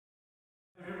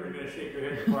going to shake your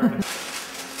head apart.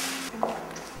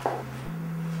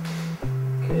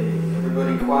 Okay,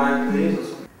 everybody quiet,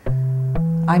 please.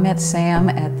 I met Sam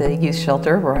at the youth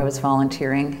shelter where I was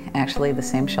volunteering, actually the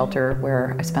same shelter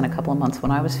where I spent a couple of months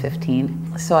when I was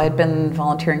 15. So I'd been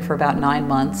volunteering for about 9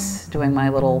 months, doing my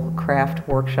little craft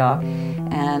workshop,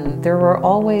 and there were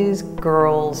always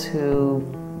girls who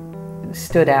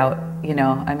stood out, you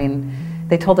know. I mean,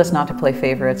 they told us not to play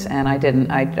favorites, and I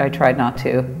didn't. I tried not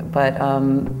to, but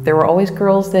there were always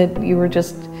girls that you were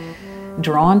just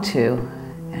drawn to,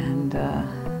 and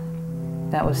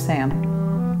that was Sam.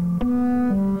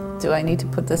 Do I need to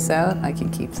put this out? I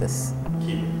can keep this.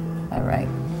 Keep it. All right.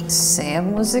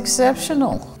 Sam was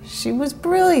exceptional. She was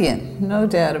brilliant, no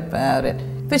doubt about it.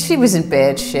 But she was in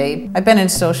bad shape. I've been in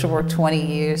social work 20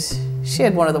 years. She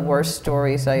had one of the worst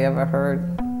stories I ever heard.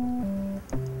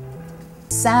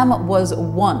 Sam was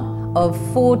one of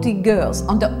 40 girls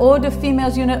on the older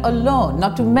females unit alone,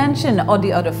 not to mention all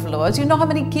the other floors. You know how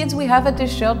many kids we have at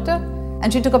this shelter?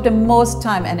 And she took up the most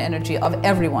time and energy of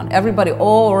everybody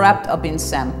all wrapped up in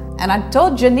Sam. And I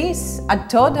told Janice, I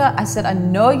told her, I said, I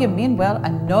know you mean well, I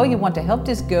know you want to help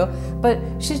this girl, but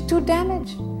she's too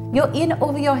damaged. You're in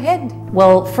over your head.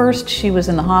 Well, first she was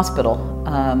in the hospital.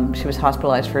 She was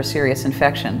hospitalized for a serious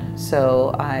infection.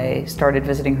 So I started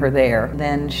visiting her there.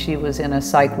 Then she was in a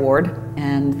psych ward,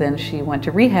 and then she went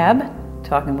to rehab,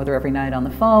 talking with her every night on the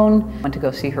phone, went to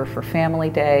go see her for family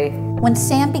day. When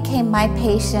Sam became my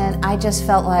patient, I just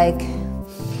felt like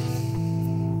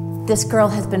this girl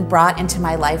has been brought into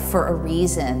my life for a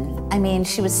reason. I mean,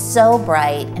 she was so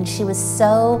bright and she was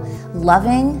so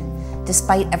loving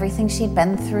despite everything she'd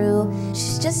been through.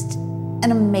 She's just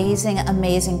an amazing,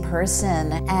 amazing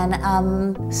person.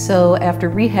 And so after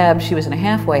rehab, she was in a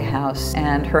halfway house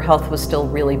and her health was still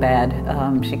really bad.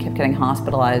 She kept getting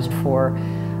hospitalized for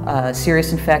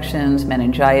serious infections,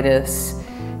 meningitis,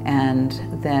 and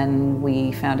then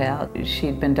we found out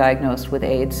she'd been diagnosed with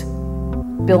AIDS.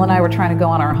 Bill and I were trying to go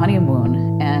on our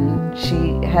honeymoon, and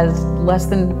she has less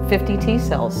than 50 T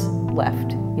cells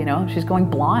left. You know, she's going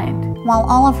blind. while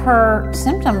all of her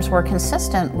symptoms were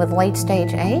consistent with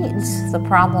late-stage AIDS, the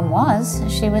problem was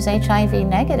she was HIV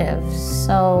negative.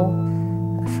 So,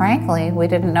 frankly, we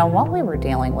didn't know what we were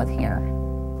dealing with here.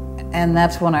 And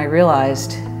that's when I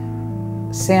realized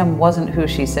Sam wasn't who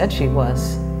she said she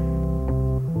was.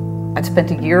 I'd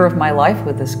spent a year of my life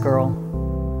with this girl,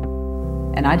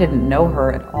 and I didn't know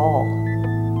her at all.